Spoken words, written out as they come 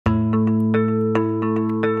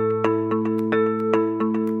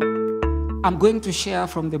I'm going to share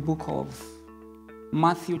from the book of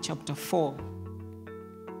Matthew chapter 4.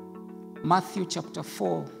 Matthew chapter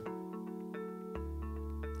 4.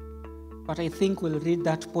 But I think we'll read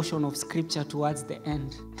that portion of scripture towards the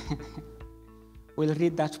end. We'll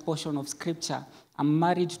read that portion of scripture. I'm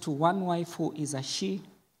married to one wife who is a she,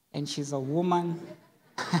 and she's a woman.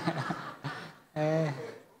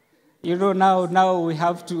 Now we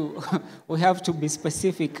have to be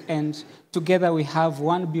specific, and together we have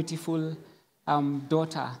one beautiful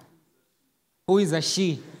daughter who is a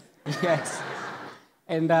she. Yes.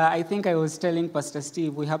 And I think I was telling Pastor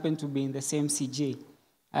Steve, we happen to be in the same CJ.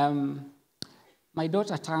 My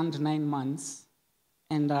daughter turned 9 months,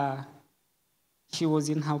 and she was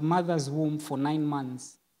in her mother's womb for 9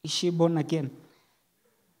 months. Is she born again?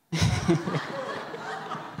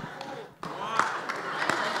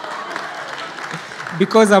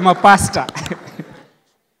 Because I'm a pastor.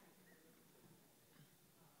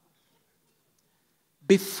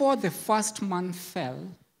 Before the first man fell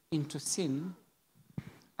into sin,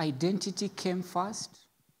 identity came first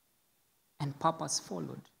and purpose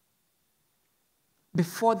followed.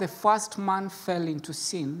 Before the first man fell into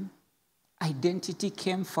sin, identity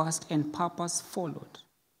came first and purpose followed.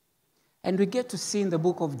 And we get to see in the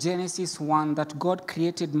book of Genesis 1 that God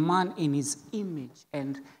created man in his image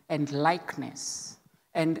and likeness.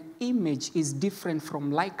 And image is different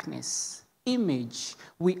from likeness. Image,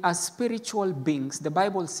 we are spiritual beings. The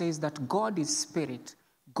Bible says that God is spirit.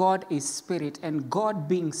 God is spirit. And God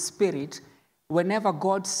being spirit, whenever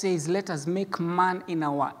God says, let us make man in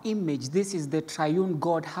our image, this is the triune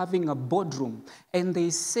God having a boardroom. And they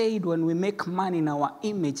said when we make man in our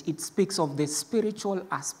image, it speaks of the spiritual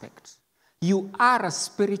aspect. You are a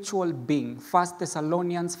spiritual being. 1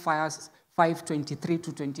 Thessalonians 5:23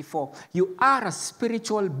 to 24. You are a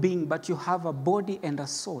spiritual being, but you have a body and a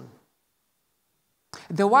soul.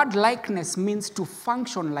 The word likeness means to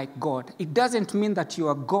function like God. It doesn't mean that you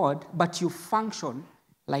are God, but you function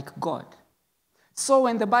like God. So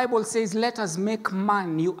when the Bible says, let us make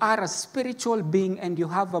man, you are a spiritual being and you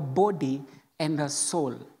have a body and a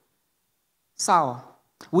soul. So,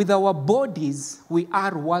 with our bodies, we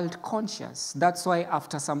are world conscious. That's why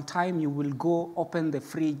after some time you will go open the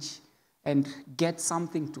fridge and get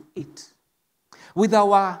something to eat. With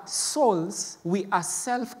our souls, we are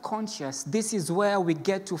self-conscious. This is where we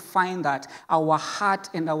get to find that our heart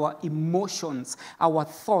and our emotions, our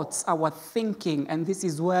thoughts, our thinking, and this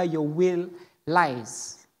is where your will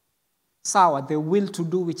lies. So, the will to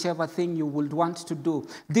do whichever thing you would want to do.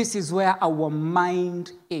 This is where our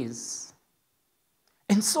mind is.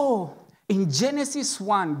 And so, in Genesis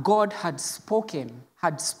 1, God had spoken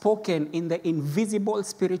in the invisible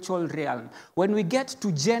spiritual realm. When we get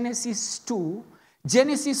to Genesis 2,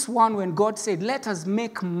 Genesis 1, when God said, let us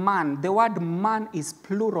make man, the word man is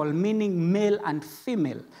plural, meaning male and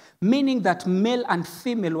female, meaning that male and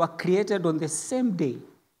female were created on the same day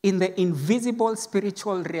in the invisible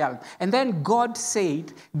spiritual realm. And then God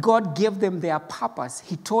said, God gave them their purpose.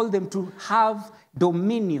 He told them to have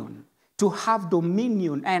dominion.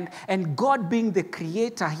 And God being the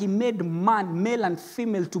creator, he made man, male and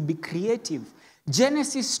female, to be creative.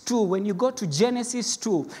 Genesis 2, when you go to Genesis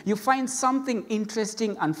 2, you find something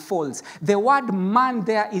interesting unfolds. The word man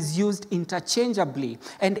there is used interchangeably.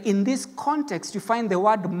 And in this context, you find the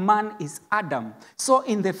word man is Adam. So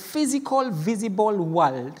in the physical, visible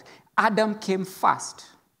world, Adam came first.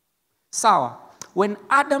 So, when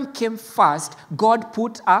Adam came first, God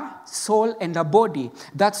put a soul and a body.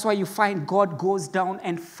 That's why you find God goes down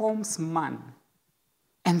and forms man.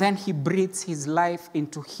 And then he breathes his life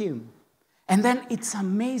into him. And then it's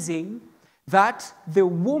amazing that the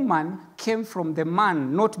woman came from the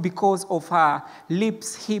man, not because of her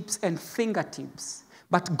lips, hips, and fingertips,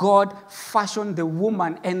 but God fashioned the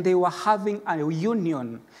woman and they were having a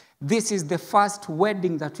union. This is the first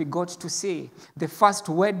wedding that we got to see. The first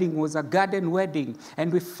wedding was a garden wedding,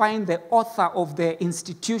 and we find the author of the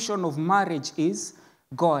institution of marriage is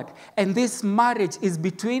God. And this marriage is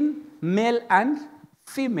between male and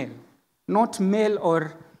female, not male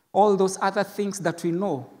or all those other things that we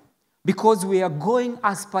know, because we are going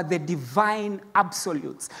as per the divine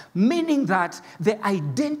absolutes, meaning that the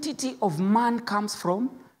identity of man comes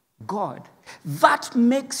from God. That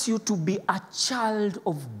makes you to be a child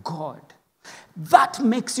of God. That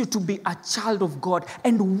makes you to be a child of God.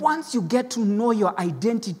 And once you get to know your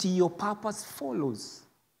identity, your purpose follows.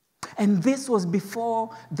 And this was before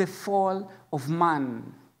the fall of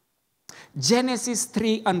man. Genesis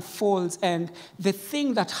 3 unfolds, and the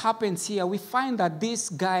thing that happens here, we find that this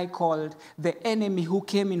guy called the enemy, who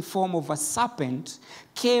came in form of a serpent,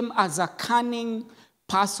 came as a cunning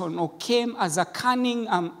person, or came as a cunning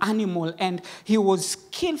animal, and he was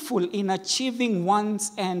skillful in achieving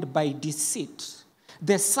one's end by deceit.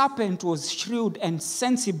 The serpent was shrewd and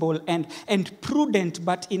sensible and prudent,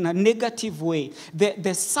 but in a negative way.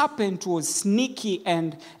 The serpent was sneaky,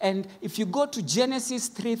 and if you go to Genesis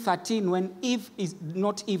 3:13, when Eve is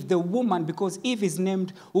not Eve, the woman, because Eve is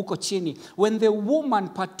named huko chini. When the woman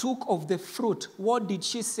partook of the fruit, what did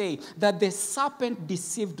she say? That the serpent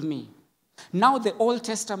deceived me. Now the Old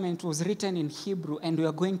Testament was written in Hebrew, and we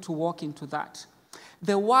are going to walk into that.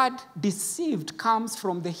 The word deceived comes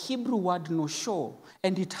from the Hebrew word nosho,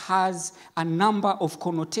 and it has a number of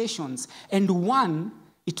connotations. And one,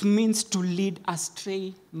 it means to lead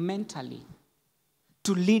astray mentally.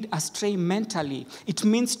 To lead astray mentally. It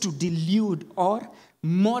means to delude or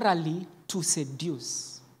morally to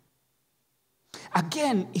seduce.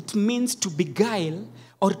 Again, it means to beguile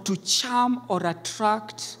or to charm or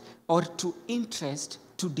attract or to interest,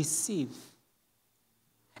 to deceive.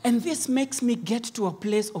 And this makes me get to a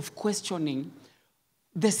place of questioning.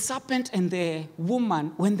 The serpent and the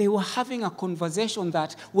woman, when they were having a conversation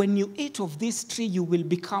that when you eat of this tree, you will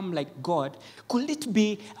become like God, could it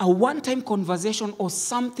be a one-time conversation or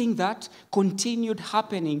something that continued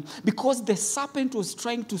happening? Because the serpent was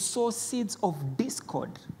trying to sow seeds of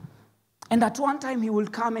discord. And at one time, he will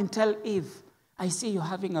come and tell Eve, I see you're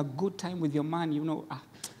having a good time with your man. You know,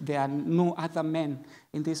 there are no other men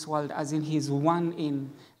in this world, as in he's one in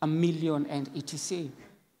a million and etc.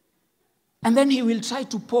 And then he will try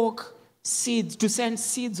to poke seeds, to send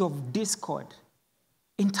seeds of discord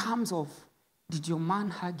in terms of, did your man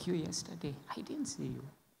hug you yesterday? I didn't see you.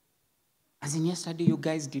 As in yesterday, you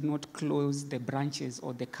guys did not close the branches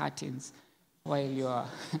or the curtains while you are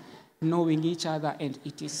knowing each other and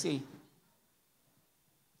etc.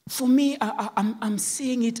 For me, I'm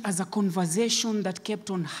seeing it as a conversation that kept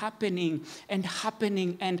on happening, and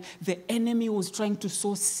the enemy was trying to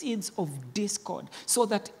sow seeds of discord so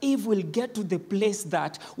that Eve will get to the place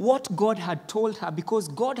that what God had told her, because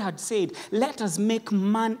God had said, let us make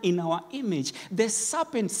man in our image. The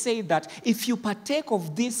serpent said that if you partake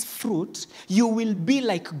of this fruit, you will be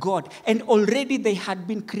like God. And already they had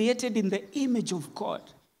been created in the image of God.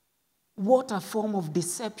 What a form of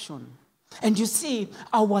deception. And you see,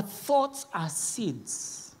 our thoughts are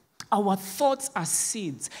seeds. Our thoughts are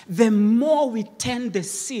seeds. The more we tend the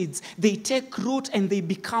seeds, they take root and they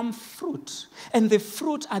become fruit. And the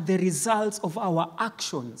fruit are the results of our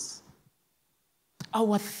actions.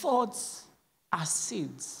 Our thoughts are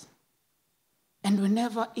seeds. And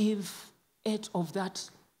whenever Eve ate of that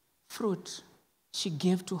fruit, she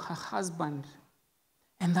gave to her husband.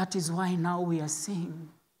 And that is why now we are seeing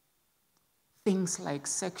things like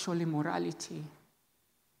sexual immorality.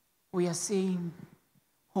 We are seeing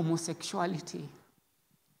homosexuality.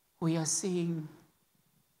 We are seeing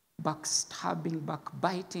backstabbing,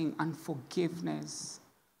 backbiting, unforgiveness.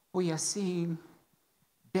 We are seeing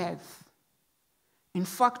death. In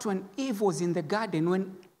fact, when Eve was in the garden,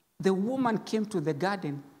 when the woman came to the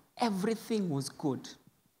garden, everything was good.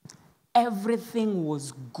 Everything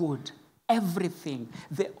was good. Everything.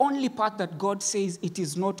 The only part that God says it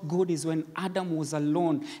is not good is when Adam was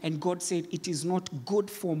alone, and God said it is not good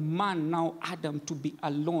for man, now Adam, to be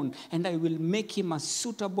alone, and I will make him a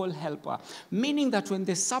suitable helper. Meaning that when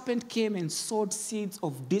the serpent came and sowed seeds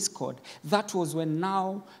of discord, that was when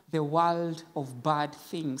now the world of bad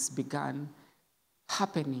things began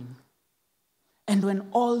happening. And when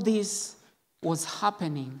all this was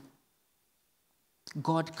happening,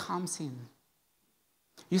 God comes in.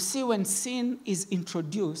 You see, when sin is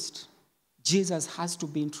introduced, Jesus has to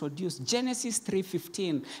be introduced. Genesis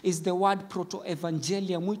 3:15 is the word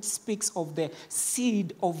proto-evangelium, which speaks of the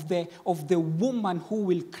seed of the woman who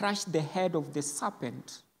will crush the head of the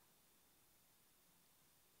serpent.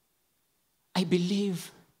 I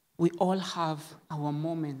believe we all have our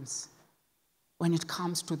moments when it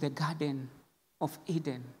comes to the Garden of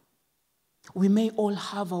Eden. We may all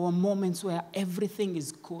have our moments where everything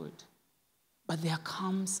is good. But there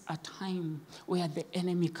comes a time where the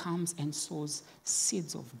enemy comes and sows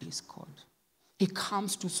seeds of discord. He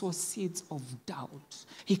comes to sow seeds of doubt.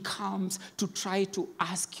 He comes to try to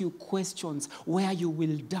ask you questions where you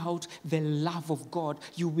will doubt the love of God.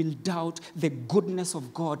 You will doubt the goodness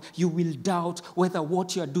of God. You will doubt whether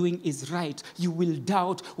what you're doing is right. You will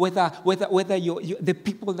doubt whether the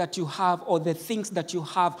people that you have or the things that you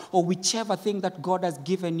have or whichever thing that God has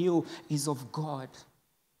given you is of God.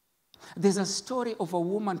 There's a story of a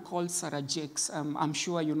woman called Sarah Jakes. I'm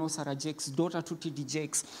sure you know Sarah Jakes, daughter to T.D.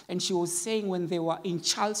 Jakes. And she was saying when they were in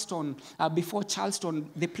Charleston, before Charleston,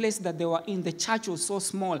 the place that they were in, the church was so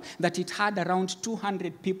small that it had around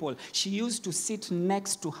 200 people. She used to sit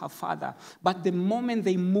next to her father. But the moment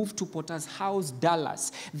they moved to Potter's House,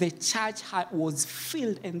 Dallas, the church was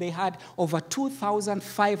filled and they had over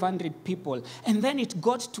 2,500 people. And then it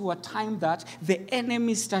got to a time that the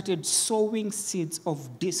enemy started sowing seeds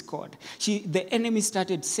of discord. The enemy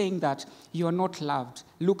started saying that you're not loved.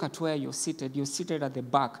 Look at where you're seated. You're seated at the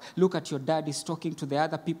back. Look at your dad is talking to the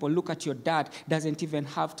other people. Look at your dad doesn't even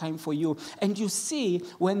have time for you. And you see,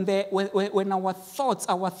 when our thoughts,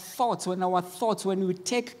 when we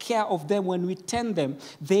take care of them, when we tend them,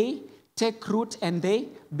 they take root and they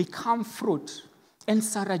become fruit. And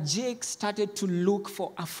Sarah Jake started to look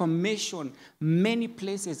for affirmation many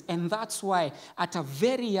places. And that's why at a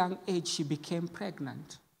very young age, she became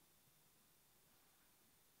pregnant.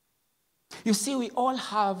 You see, we all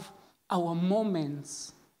have our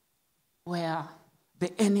moments where the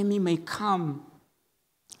enemy may come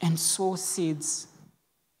and sow seeds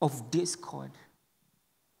of discord.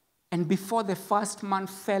 And before the first man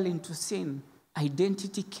fell into sin,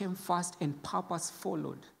 identity came first and purpose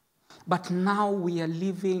followed. But now we are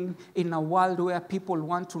living in a world where people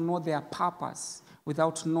want to know their purpose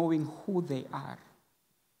without knowing who they are.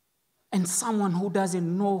 And someone who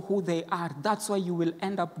doesn't know who they are, that's why you will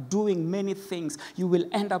end up doing many things. You will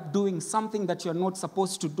end up doing something that you're not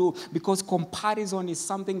supposed to do because comparison is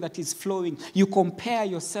something that is flowing. You compare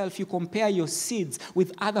yourself, you compare your seeds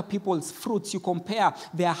with other people's fruits. You compare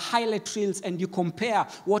their highlight reels and you compare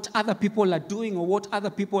what other people are doing or what other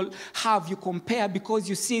people have. You compare because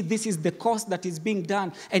you see this is the cost that is being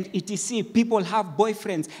done. And etc. People have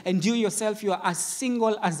boyfriends and you yourself, you are as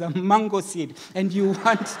single as a mango seed and you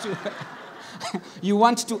want to... You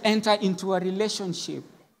want to enter into a relationship.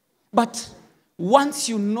 But once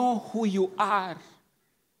you know who you are,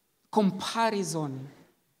 comparison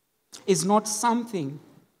is not something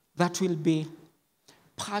that will be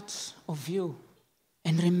part of you.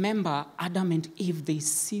 And remember, Adam and Eve, they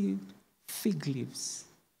sewed fig leaves.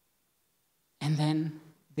 And then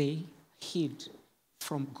they hid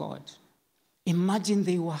from God. Imagine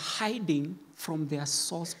they were hiding from their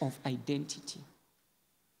source of identity.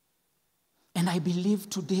 And I believe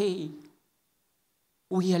today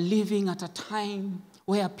we are living at a time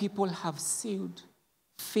where people have sewed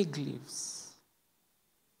fig leaves.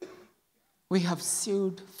 We have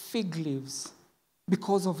sewed fig leaves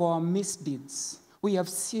because of our misdeeds. We have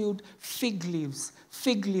sewed fig leaves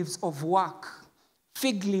of work,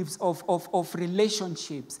 fig leaves of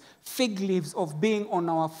relationships, fig leaves of being on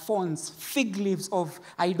our phones, fig leaves of,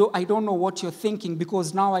 I don't know what you're thinking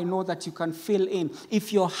because now I know that you can fill in.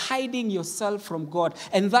 If you're hiding yourself from God,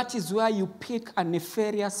 and that is where you pick a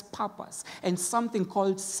nefarious purpose, and something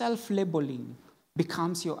called self-labeling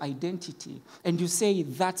becomes your identity. And you say,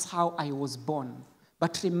 that's how I was born.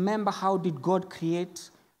 But remember, how did God create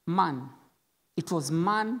man? It was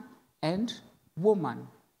man and woman.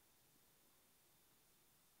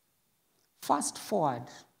 Fast forward,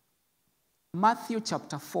 Matthew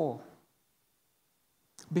chapter 4.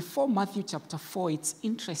 Before Matthew chapter 4, it's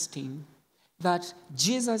interesting that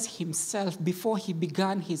Jesus himself, before he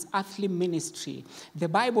began his earthly ministry, the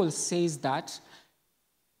Bible says that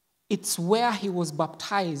it's where he was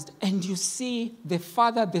baptized, and you see the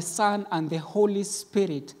Father, the Son, and the Holy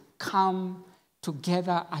Spirit come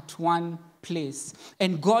together at one place.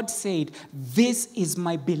 And God said, "This is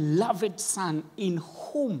my beloved Son, in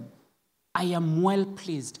whom I am well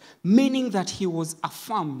pleased," meaning that he was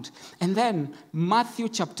affirmed. And then Matthew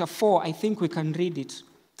chapter 4, I think we can read it.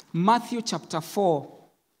 Matthew chapter 4,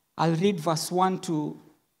 I'll read verse 1 to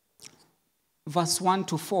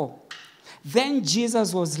 4. Then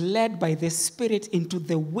Jesus was led by the Spirit into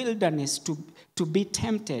the wilderness to be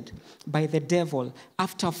tempted by the devil.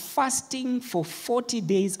 After fasting for 40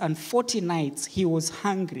 days and 40 nights, he was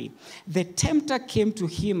hungry. The tempter came to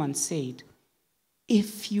him and said,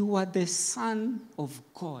 "If you are the Son of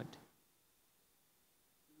God."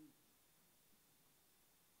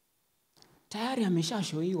 Tayari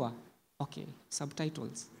ameshashoiwa. Okay,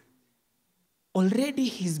 subtitles. Already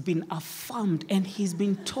he's been affirmed and he's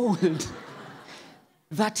been told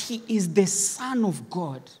that he is the Son of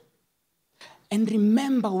God. And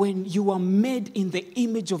remember, when you are made in the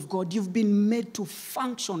image of God, you've been made to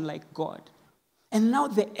function like God. And now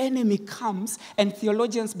the enemy comes, and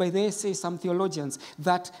theologians, by the way, say, some theologians,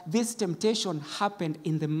 that this temptation happened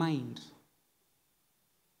in the mind.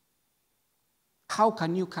 How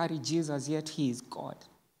can you carry Jesus yet he is God?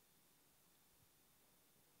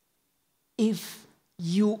 If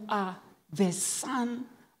you are the Son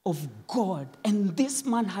of God. And this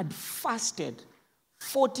man had fasted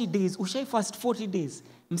 40 days. Ushai fast 40 days.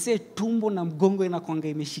 Mse tumbo na mgongo inakuanga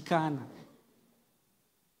imeshikana.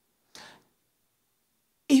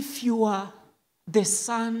 If you are the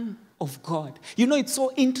Son of God. You know, it's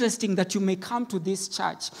so interesting that you may come to this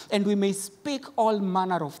church and we may speak all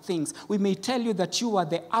manner of things. We may tell you that you are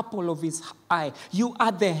the apple of his eye. You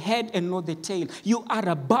are the head and not the tail. You are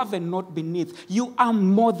above and not beneath. You are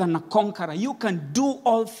more than a conqueror. You can do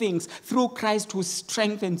all things through Christ who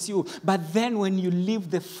strengthens you. But then when you leave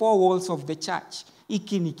the four walls of the church,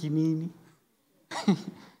 ikinikinini.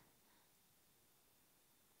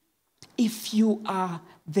 If you are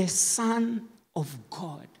the Son of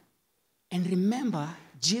God, and remember,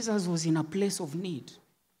 Jesus was in a place of need.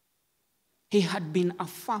 He had been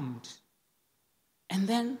affirmed. And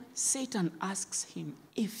then Satan asks him,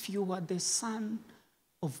 if you are the Son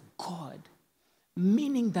of God,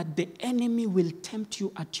 meaning that the enemy will tempt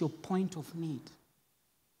you at your point of need.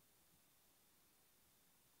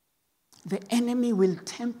 The enemy will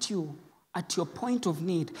tempt you at your point of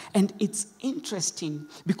need. And it's interesting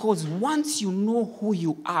because once you know who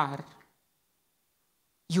you are,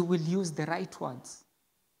 you will use the right words.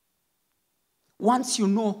 Once you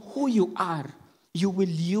know who you are, you will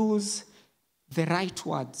use the right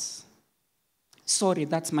words. Sorry,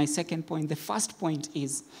 that's my second point. The first point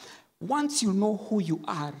is, once you know who you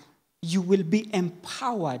are, you will be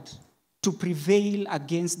empowered to prevail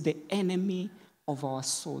against the enemy of our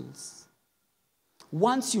souls.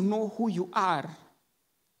 Once you know who you are,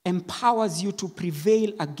 empowers you to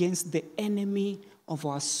prevail against the enemy of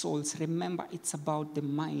our souls. Remember, it's about the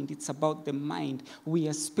mind. It's about the mind. We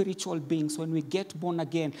are spiritual beings. When we get born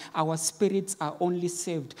again, our spirits are only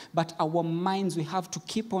saved, but our minds, we have to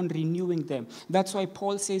keep on renewing them. That's why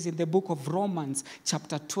Paul says in the book of Romans,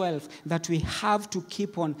 chapter 12, that we have to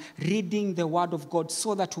keep on reading the word of God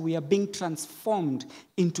so that we are being transformed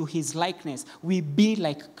into his likeness. We be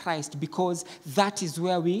like Christ, because that is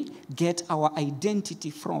where we get our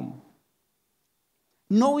identity from.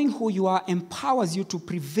 Knowing who you are empowers you to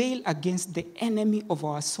prevail against the enemy of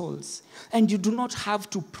our souls. And you do not have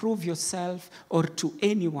to prove yourself or to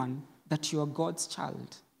anyone that you are God's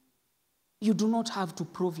child. You do not have to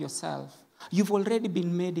prove yourself. You've already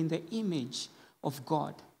been made in the image of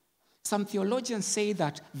God. Some theologians say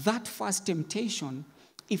that first temptation,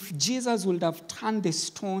 if Jesus would have turned the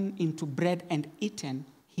stone into bread and eaten,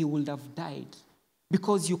 he would have died.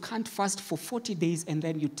 Because you can't fast for 40 days and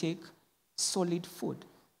then you take solid food.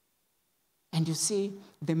 And you see,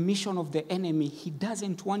 the mission of the enemy, he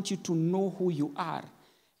doesn't want you to know who you are.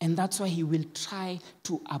 And that's why he will try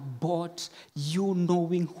to abort you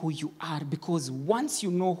knowing who you are. Because once you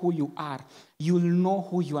know who you are, you'll know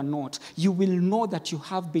who you are not. You will know that you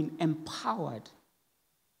have been empowered.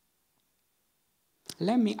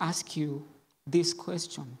 Let me ask you this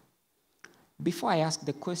question. Before I ask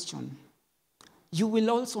the question, you will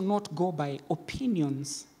also not go by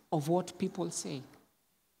opinions of what people say.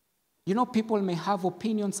 You know, people may have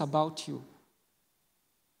opinions about you.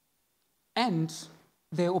 And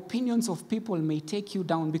the opinions of people may take you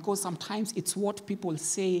down because sometimes it's what people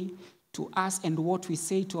say to us and what we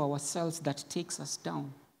say to ourselves that takes us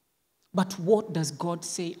down. But what does God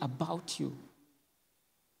say about you?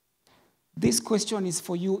 This question is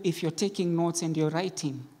for you if you're taking notes and you're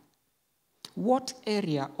writing. What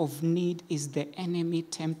area of need is the enemy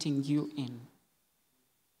tempting you in?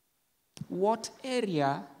 What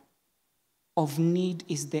area of need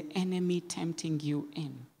is the enemy tempting you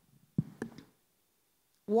in?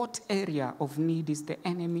 What area of need is the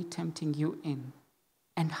enemy tempting you in?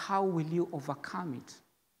 And how will you overcome it?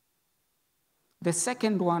 The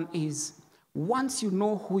second one is, once you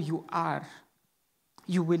know who you are,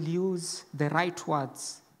 you will use the right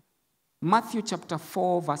words. Matthew chapter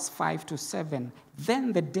 4, verse 5 to 7.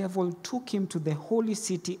 Then the devil took him to the holy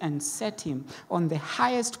city and set him on the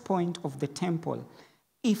highest point of the temple.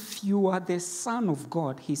 If you are the Son of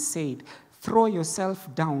God, he said, throw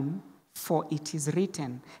yourself down, for it is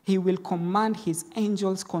written, he will command his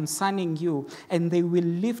angels concerning you, and they will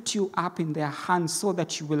lift you up in their hands so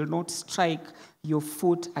that you will not strike your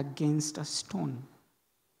foot against a stone.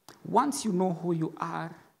 Once you know who you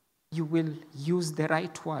are, you will use the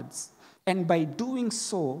right words. And by doing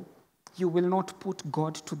so, you will not put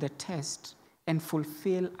God to the test and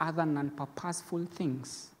fulfill other non-purposeful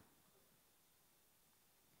things.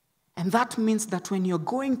 And that means that when you're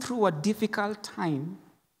going through a difficult time,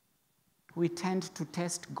 we tend to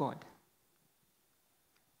test God.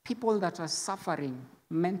 People that are suffering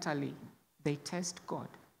mentally, they test God.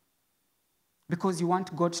 Because you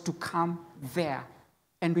want God to come there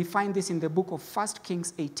And we find this in the book of 1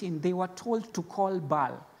 Kings 18. They were told to call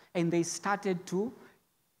Baal, and they started to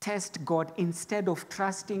test God instead of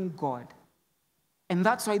trusting God. And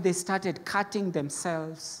that's why they started cutting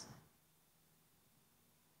themselves.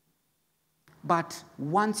 But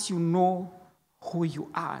once you know who you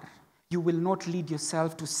are, you will not lead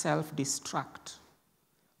yourself to self-destruct.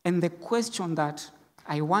 And the question that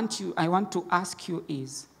I want to ask you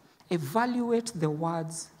is, evaluate the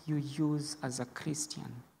words you use as a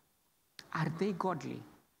Christian. Are they godly?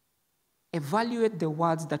 Evaluate the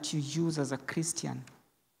words that you use as a Christian.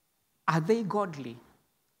 Are they godly?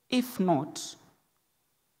 If not,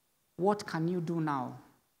 what can you do now?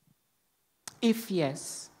 If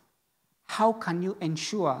yes, how can you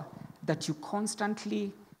ensure that you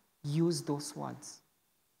constantly use those words?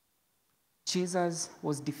 Jesus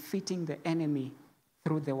was defeating the enemy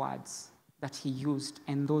through the words that he used,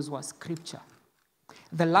 and those were scripture.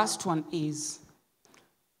 The last one is,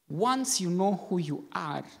 once you know who you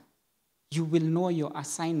are, you will know your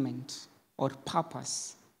assignment or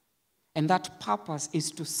purpose. And that purpose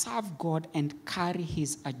is to serve God and carry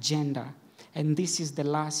his agenda. And this is the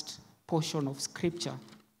last portion of scripture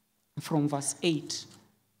from verse 8.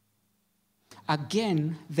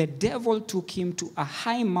 Again, the devil took him to a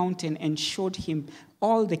high mountain and showed him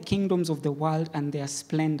all the kingdoms of the world and their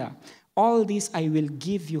splendor. All this I will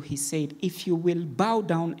give you, he said, if you will bow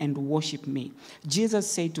down and worship me. Jesus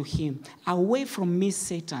said to him, away from me,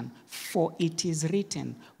 Satan, for it is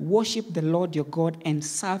written, worship the Lord your God and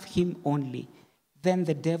serve him only. Then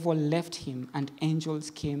the devil left him, and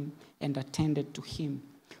angels came and attended to him.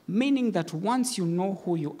 Meaning that once you know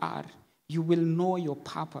who you are, you will know your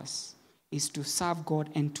purpose is to serve God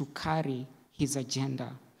and to carry his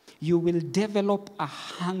agenda. You will develop a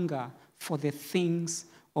hunger for the things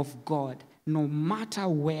of God, no matter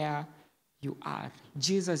where you are.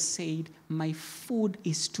 Jesus said, my food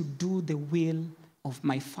is to do the will of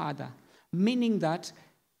my Father. Meaning that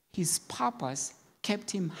his purpose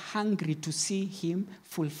kept him hungry to see him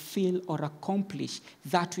fulfill or accomplish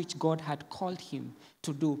that which God had called him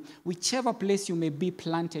to do. Whichever place you may be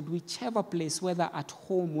planted, whichever place, whether at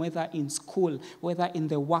home, whether in school, whether in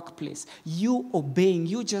the workplace, you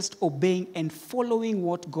just obeying and following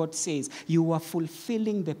what God says, you are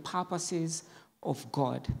fulfilling the purposes of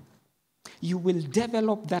God. You will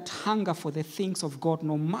develop that hunger for the things of God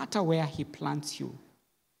no matter where he plants you.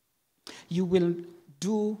 You will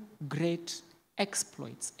do great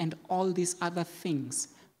exploits, and all these other things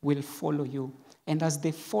will follow you. And as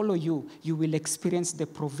they follow you, you will experience the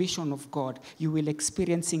provision of God. You will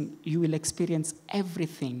experience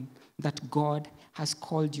everything that God has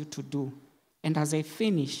called you to do. And as I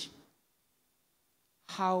finish,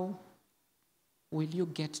 how will you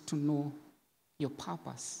get to know your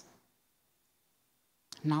purpose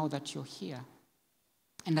now that you're here?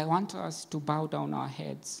 And I want us to bow down our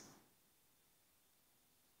heads.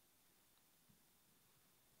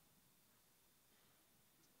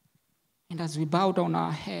 And as we bow down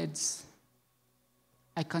our heads,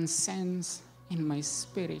 I can sense in my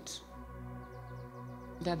spirit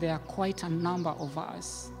that there are quite a number of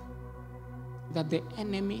us that the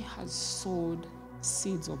enemy has sowed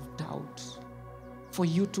seeds of doubt, for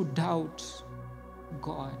you to doubt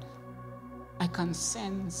God. I can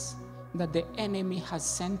sense that the enemy has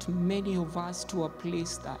sent many of us to a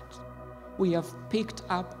place that we have picked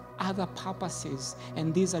up other purposes,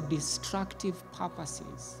 and these are destructive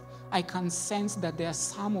purposes. I can sense that there are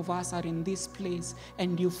some of us are in this place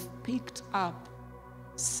and you've picked up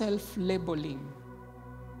self-labeling.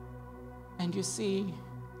 And you see,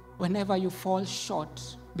 whenever you fall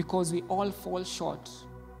short, because we all fall short,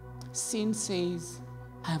 sin says,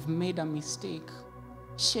 I have made a mistake.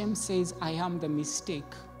 Shame says, I am the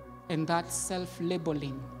mistake. And that's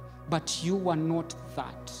self-labeling. But you are not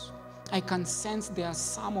that. I can sense there are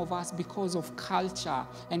some of us, because of culture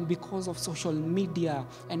and because of social media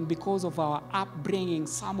and because of our upbringing,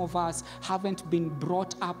 some of us haven't been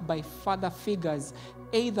brought up by father figures.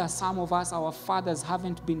 Either some of us, our fathers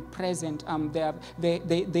haven't been present,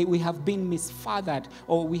 we have been misfathered,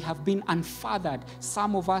 or we have been unfathered.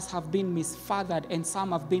 Some of us have been misfathered and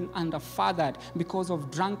some have been underfathered because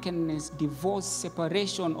of drunkenness, divorce,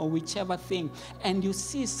 separation, or whichever thing. And you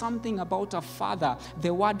see something about a father.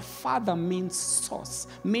 The word father means source,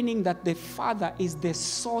 meaning that the father is the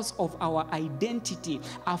source of our identity.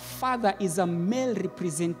 A father is a male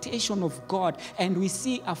representation of God, and we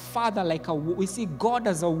see a father we see God God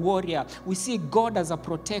as a warrior. We see God as a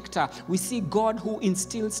protector. We see God who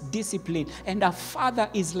instills discipline. And a father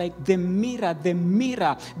is like the mirror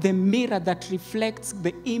that reflects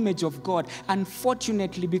the image of God.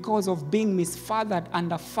 Unfortunately, because of being misfathered,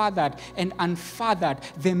 underfathered, and unfathered,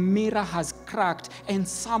 the mirror has cracked. And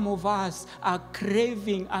some of us are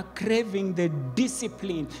craving the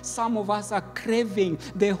discipline. Some of us are craving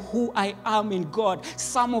the who I am in God.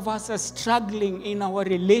 Some of us are struggling in our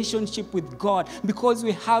relationship with God because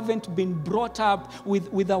we haven't been brought up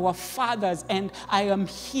with our fathers. And I am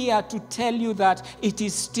here to tell you that it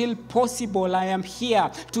is still possible. I am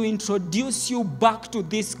here to introduce you back to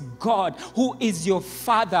this God who is your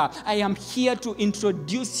father. I am here to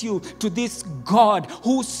introduce you to this God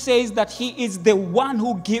who says that he is the one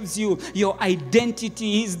who gives you your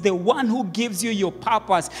identity. He is the one who gives you your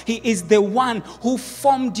purpose. He is the one who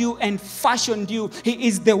formed you and fashioned you. He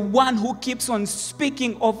is the one who keeps on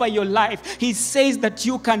speaking over your life. He says that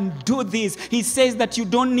you can do this. He says that you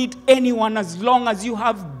don't need anyone as long as you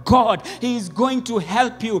have God. He is going to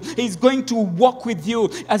help you. He is going to walk with you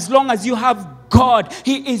as long as you have God.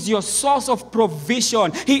 He is your source of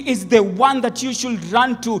provision. He is the one that you should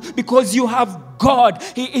run to because you have God.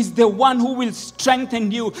 He is the one who will strengthen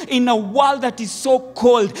you in a world that is so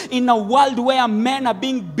cold, in a world where men are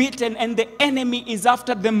being beaten and the enemy is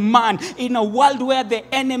after the man, in a world where the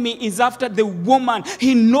enemy is after the woman.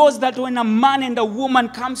 He knows that when a man and a woman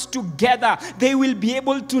comes together, they will be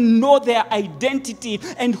able to know their identity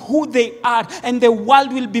and who they are, and the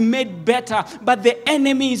world will be made better. But the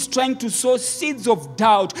enemy is trying to sow seeds of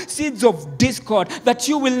doubt, seeds of discord, that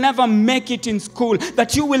you will never make it in school,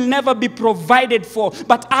 that you will never be provided for.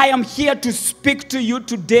 But I am here to speak to you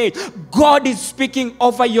today. God is speaking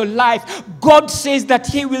over your life. God says that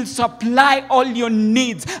he will supply all your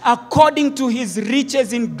needs according to his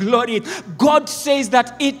riches in glory. God says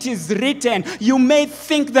that it is written. You may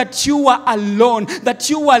think that you are alone, that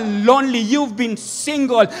you are lonely, you've been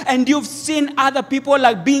single, and you've seen other people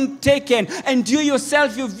like being taken, and you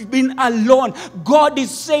yourself, you've been alone. God is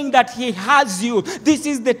saying that he has you. This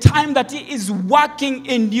is the time that he is working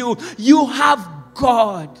in you. You have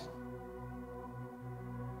God.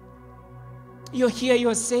 You're here,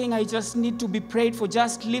 you're saying, I just need to be prayed for.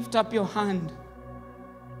 Just lift up your hand.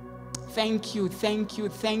 Thank you, thank you,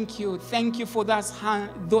 thank you. Thank you for those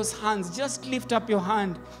hands. Just lift up your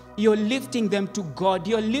hand. You're lifting them to God.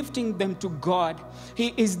 You're lifting them to God.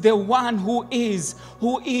 He is the one who is.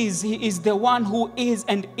 He is the one who is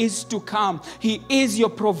and is to come. He is your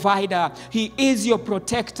provider. He is your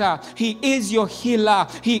protector. He is your healer.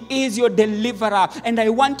 He is your deliverer. And I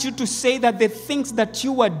want you to say that the things that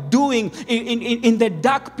you are doing in the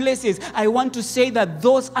dark places, I want to say that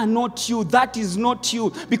those are not you. That is not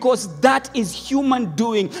you, because that is human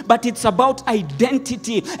doing. But it's about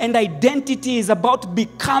identity, and identity is about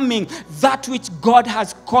becoming that which God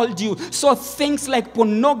has called you. So things like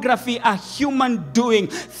pornography are human doing.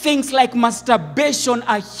 Things like masturbation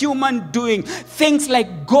are human doing. Things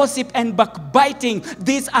like gossip and backbiting,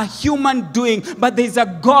 these are human doing. But there's a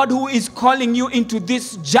God who is calling you into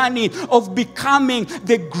this journey of becoming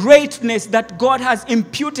the greatness that God has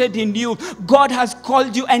imputed in you. God has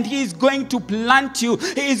called you, and he is going to plant you.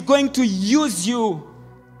 He is going to use you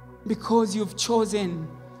because you've chosen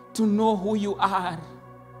to know who you are.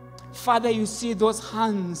 Father, you see those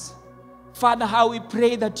hands. Father, how we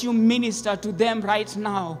pray that you minister to them right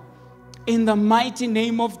now. In the mighty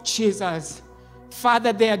name of Jesus.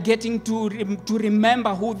 Father, they are getting to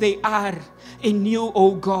remember who they are in you,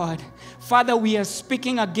 oh God. Father, we are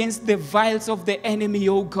speaking against the vials of the enemy,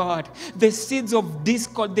 oh God. The seeds of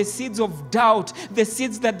discord, the seeds of doubt, the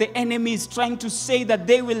seeds that the enemy is trying to say that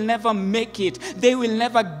they will never make it. They will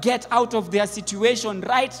never get out of their situation.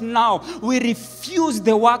 Right now, we refuse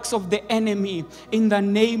the works of the enemy in the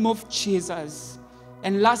name of Jesus.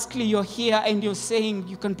 And lastly, you're here and you're saying,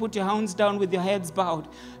 you can put your hands down with your heads bowed.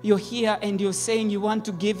 You're here and you're saying you want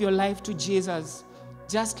to give your life to Jesus.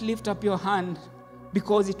 Just lift up your hand,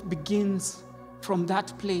 because it begins from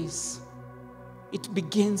that place. It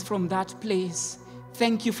begins from that place.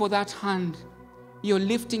 Thank you for that hand. You're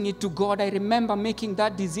lifting it to God. I remember making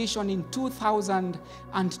that decision in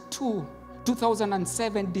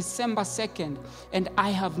 2007, December 2nd, and I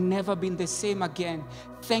have never been the same again.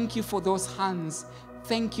 Thank you for those hands.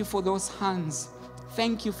 Thank you for those hands.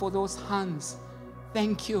 Thank you for those hands.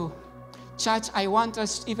 Thank you. Church, I want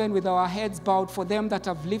us, even with our heads bowed, for them that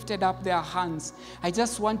have lifted up their hands, I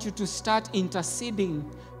just want you to start interceding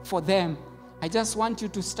for them. I just want you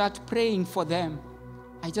to start praying for them.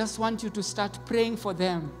 I just want you to start praying for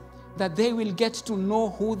them, that they will get to know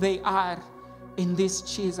who they are in this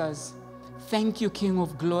Jesus. Thank you, King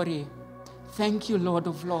of Glory. Thank you, Lord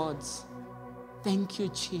of Lords. Thank you,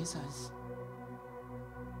 Jesus.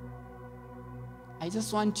 I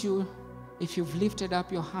just want you, if you've lifted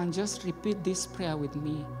up your hand, just repeat this prayer with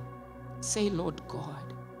me. Say, Lord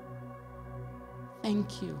God,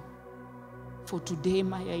 thank you for today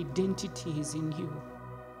my identity is in you.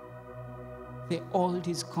 The old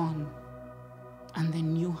is gone and the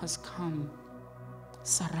new has come.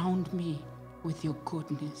 Surround me with your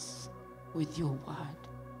goodness, with your word.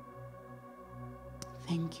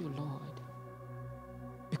 Thank you, Lord.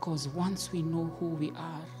 Because once we know who we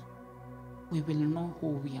are, we will know who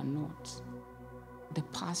we are not. The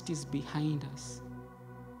past is behind us.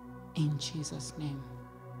 In Jesus' name,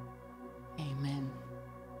 amen.